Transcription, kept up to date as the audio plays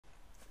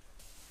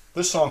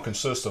This song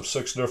consists of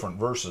 6 different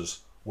verses,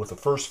 with the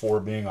first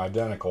 4 being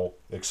identical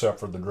except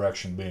for the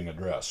direction being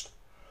addressed.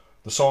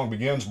 The song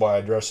begins by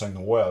addressing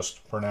the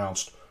west,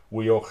 pronounced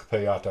Wioch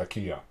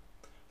Peatakia,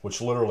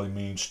 which literally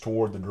means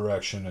toward the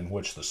direction in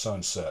which the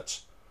sun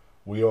sets.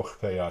 Wioch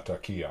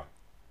Peatakia.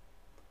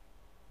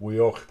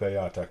 Wioch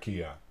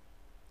Peatakia.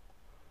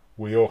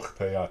 Wioch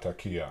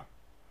Peatakia.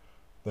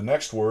 The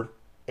next word,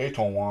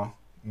 Etonwan,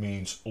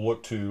 means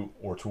look to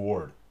or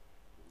toward.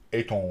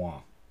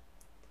 Etonwan.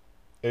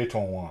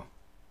 Etonwan.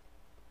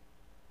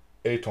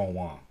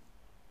 Etonwan.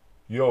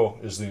 Yo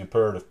is the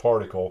imperative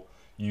particle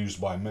used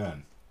by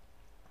men.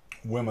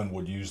 Women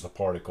would use the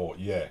particle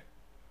ye.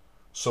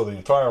 So the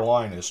entire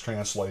line is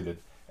translated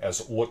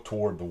as look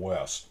toward the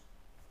west.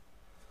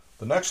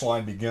 The next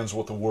line begins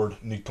with the word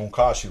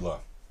Nitonkashila,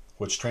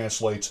 which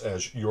translates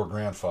as your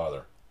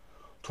grandfather.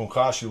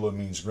 Tonkashila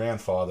means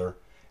grandfather,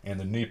 and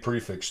the ni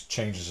prefix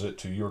changes it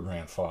to your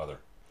grandfather.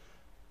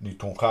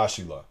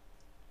 Nitonkashila.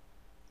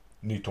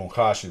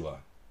 Nitonkashila.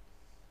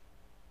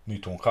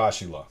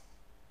 Nitonkashila.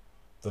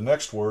 The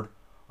next word,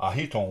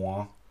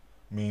 Ahitonwan,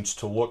 means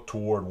to look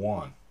toward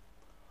one.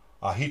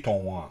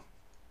 Ahitonwan.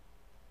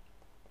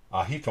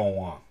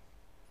 Ahitonwan.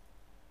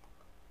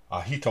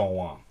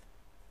 Ahitonwan.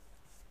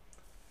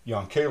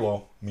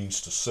 Yankelo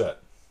means to sit.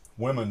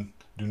 Women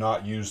do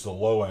not use the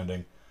low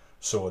ending,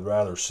 so would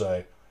rather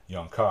say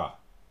Yanka.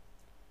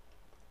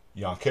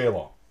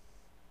 Yankelo.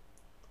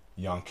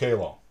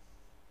 Yankelo.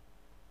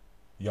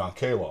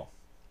 Yankelo.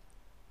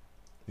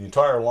 The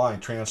entire line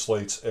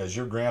translates as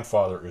your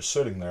grandfather is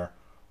sitting there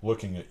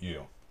looking at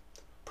you.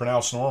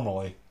 Pronounced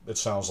normally, it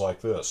sounds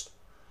like this.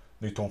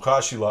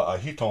 Nitonkashila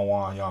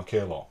ahitonwan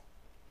yankelo.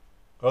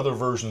 Other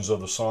versions of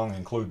the song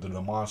include the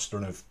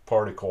demonstrative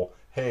particle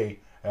hey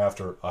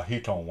after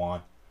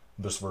ahitonwan.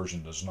 This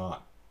version does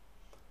not.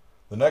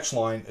 The next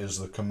line is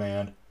the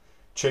command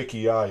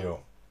chekiayo,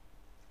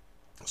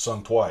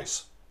 sung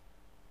twice.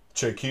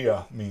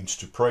 Chekia means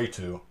to pray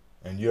to,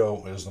 and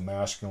yo is the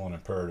masculine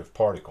imperative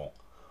particle.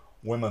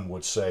 Women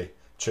would say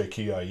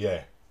chekia ye.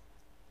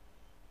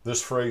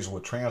 This phrase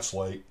would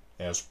translate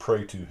as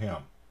pray to him.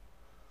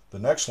 The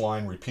next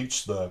line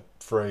repeats the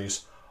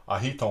phrase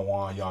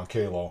ahitonwan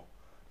yankelo,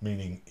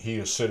 meaning he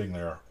is sitting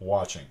there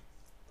watching.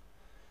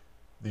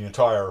 The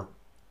entire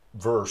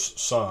verse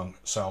sung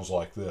sounds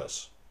like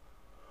this.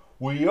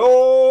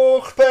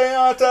 Wioch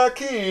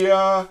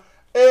peatakia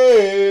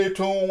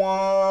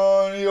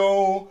etuan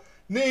yo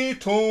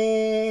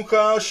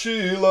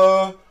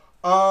nitunkashila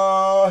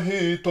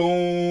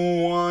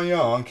ahiton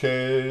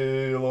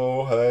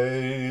yankelo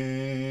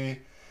hey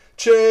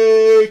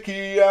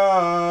chekiayo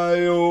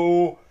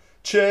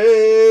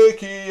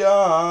chekiayo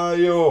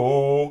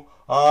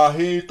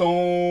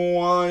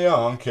ahiton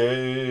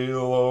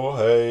yankelo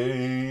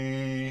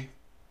hey.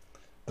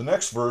 The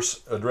next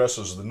verse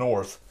addresses the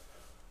north,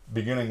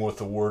 beginning with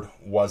the word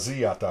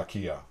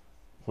waziatakia,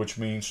 which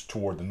means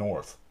toward the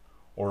north,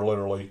 or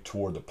literally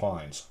toward the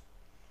pines.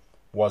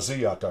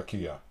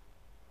 Waziatakia.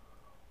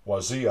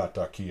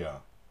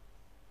 Waziatakia.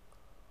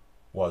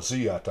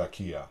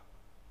 Waziatakia.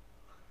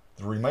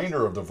 The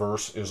remainder of the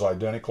verse is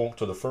identical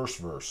to the first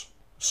verse.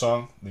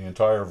 Sung, the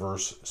entire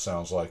verse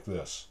sounds like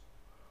this.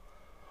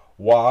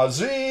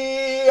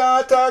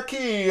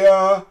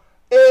 Waziatakia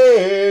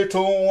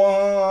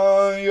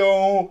etuan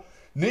yo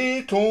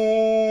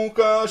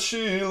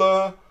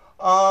nitunkashila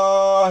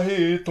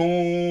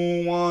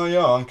ahiton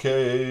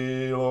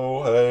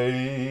yankelo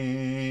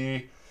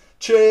hey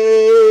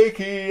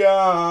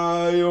chekiayo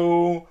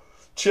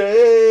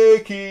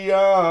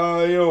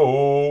chekiayo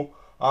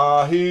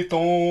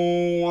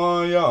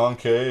ahiton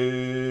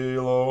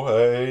yankelo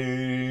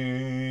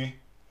hey.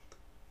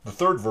 The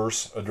third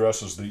verse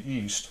addresses the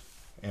east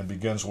and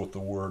begins with the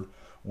word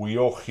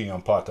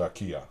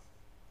wiochiampatakia,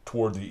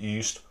 toward the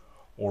east,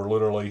 or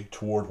literally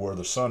toward where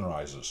the sun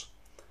rises.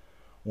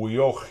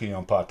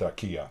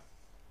 Wiochiampatakia.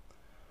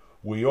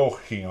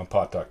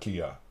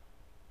 Wiochiampatakia.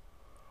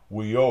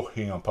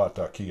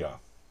 Wiochiampatakia.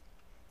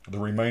 The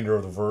remainder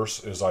of the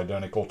verse is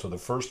identical to the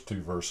first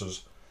 2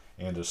 verses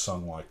and is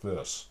sung like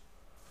this.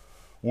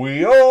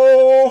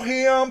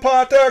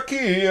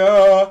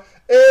 Wiochiampatakia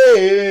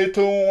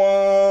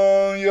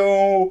etuan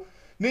yo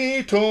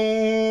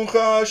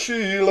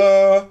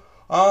nitunkashila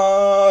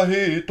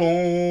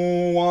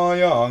ahiton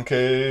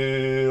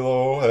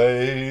yankelo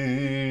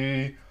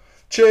hey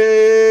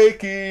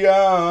chekiayo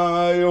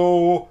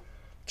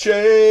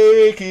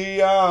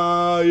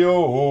chekiayo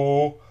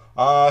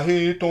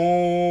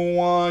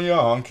ahiton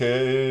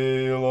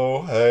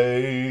yankelo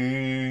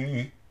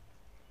hey.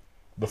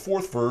 The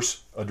fourth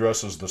verse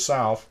addresses the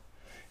south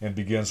and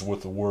begins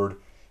with the word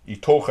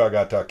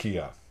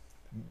itochagatakia,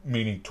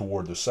 meaning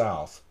toward the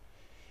south.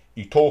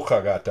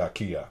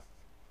 Itochagatakia.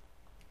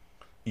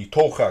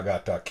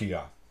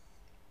 Itochagatakia.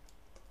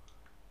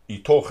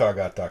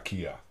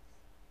 Itochagatakia.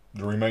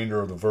 The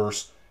remainder of the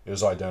verse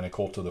is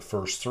identical to the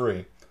first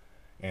 3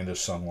 and is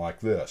sung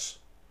like this.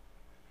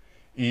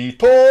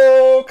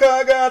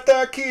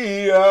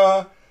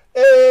 Itochagatakia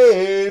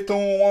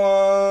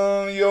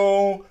etuan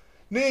yo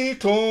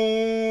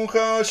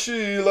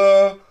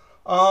nitunkashila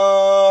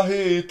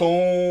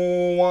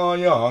ahiton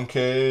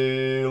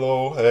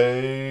wayankelo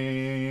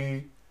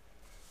hey.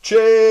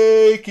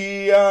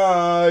 Chekiayo,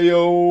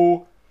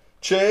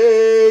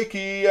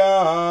 chekiayo,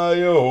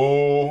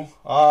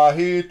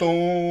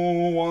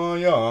 ahiton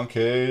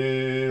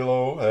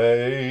wayankelo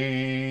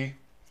hey.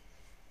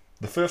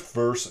 The fifth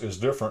verse is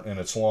different in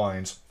its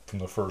lines from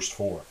the first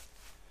four.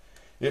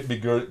 It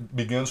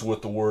begins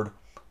with the word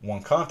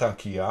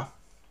wankantakia,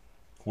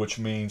 which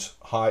means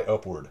high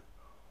upward.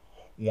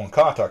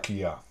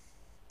 Wankatakia,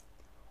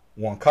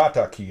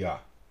 wankatakia,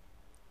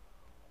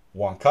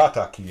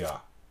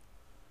 wankatakia.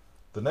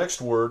 The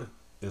next word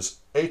is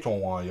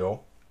etonwayo,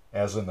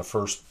 as in the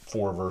first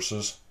four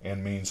verses,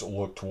 and means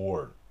look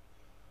toward.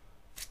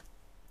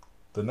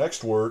 The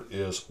next word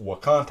is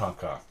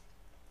wakantanka,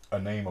 a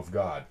name of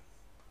God.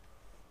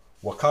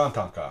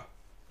 Wakantanka,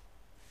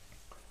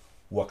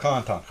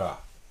 wakantanka,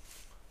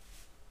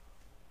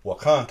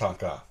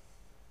 wakantanka.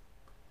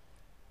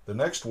 The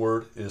next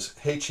word is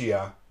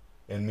hechia,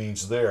 and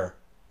means there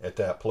at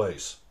that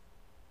place.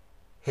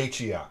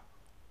 Hechia,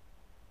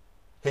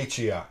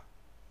 hechia,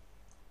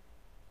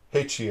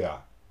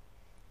 hechia.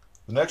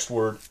 The next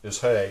word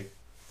is hey,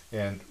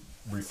 and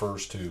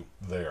refers to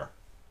there.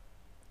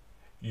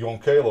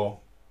 Yonkelo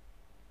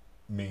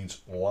means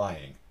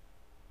lying.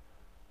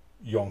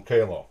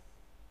 Yonkelo,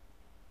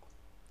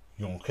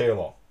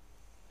 yonkelo,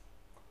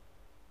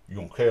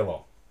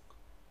 yonkelo.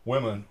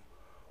 Women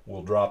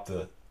will drop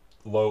the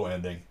low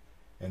ending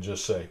and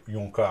just say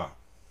yonka.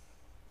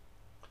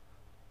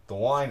 The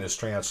line is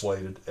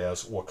translated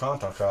as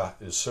wakantaka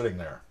is sitting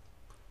there.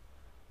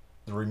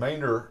 The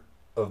remainder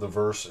of the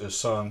verse is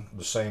sung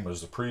the same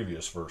as the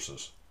previous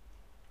verses.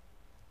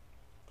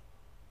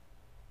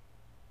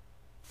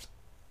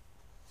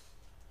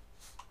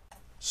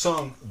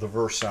 Sung, the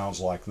verse sounds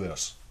like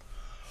this.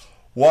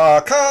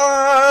 Wakatakia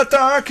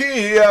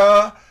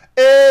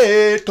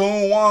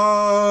etonwayo,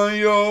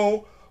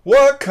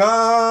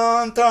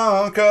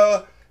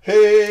 wakantaka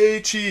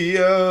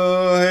hechia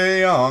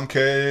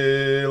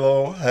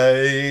heyankelo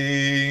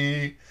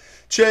hey.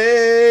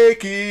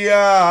 Chekiayo,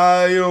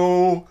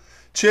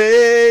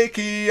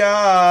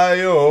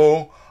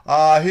 chekiayo,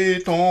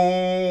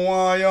 ahiton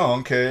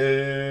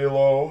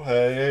wayankelo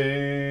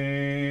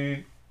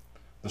hey.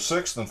 The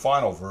sixth and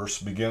final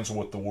verse begins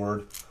with the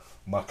word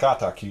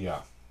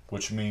makatakia,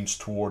 which means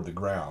toward the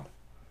ground.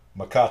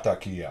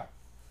 Makatakia,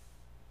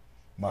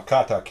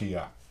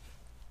 makatakia,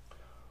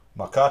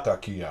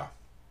 makatakia.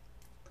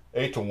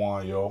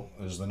 Etonwayo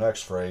is the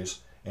next phrase,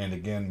 and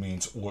again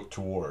means look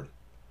toward.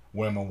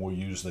 Women will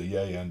use the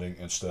ye ending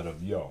instead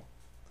of yo.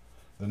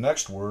 The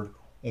next word,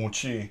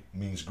 unchi,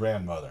 means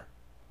grandmother.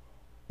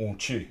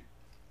 Unchi,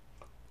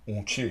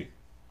 unchi,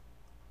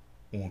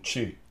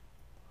 unchi.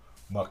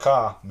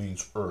 Maka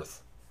means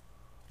earth.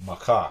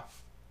 Maka,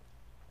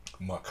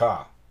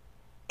 maka.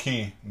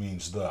 Ki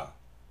means the.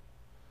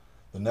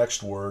 The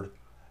next word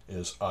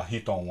is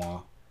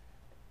ahitonwa,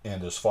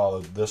 and is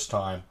followed this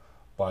time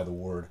by the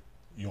word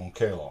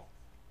yonkelo,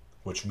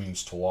 which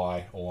means to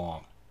lie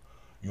along.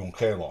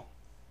 Yonkelo,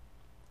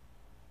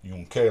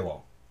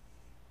 yonkelo,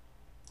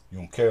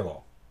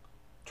 yonkelo.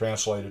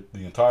 Translated,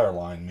 the entire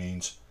line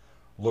means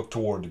look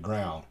toward the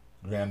ground.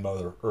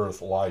 Grandmother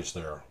Earth lies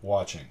there,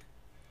 watching.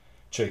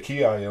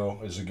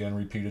 Chekiayo is again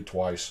repeated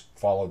twice,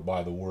 followed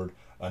by the word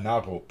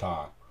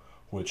anagoptan,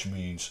 which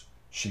means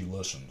she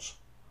listens.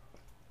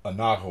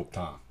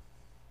 Anagoptan,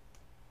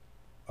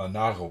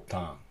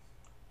 anagoptan,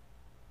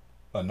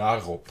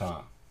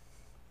 anagoptan.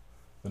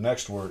 The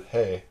next word,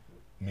 he,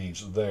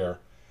 means there,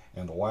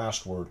 and the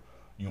last word,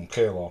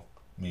 yonkelo,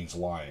 means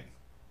lying.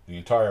 The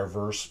entire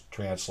verse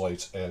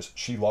translates as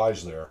she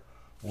lies there,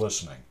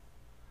 listening.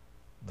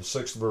 The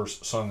sixth verse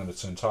sung in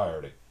its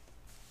entirety.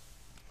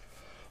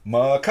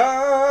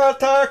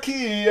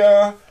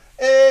 Makatakia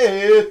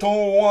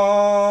etonwayo,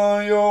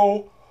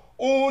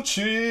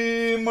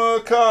 uchi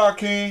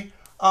makaki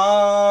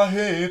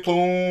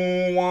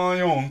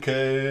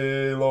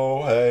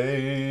ahetonwayonkelo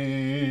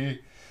hey.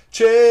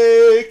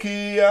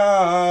 Chekiayo,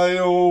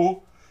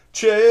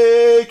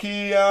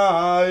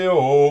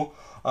 chekiayo,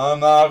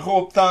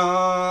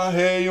 anagopta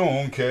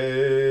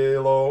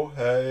heyonkelo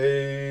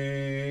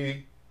hey.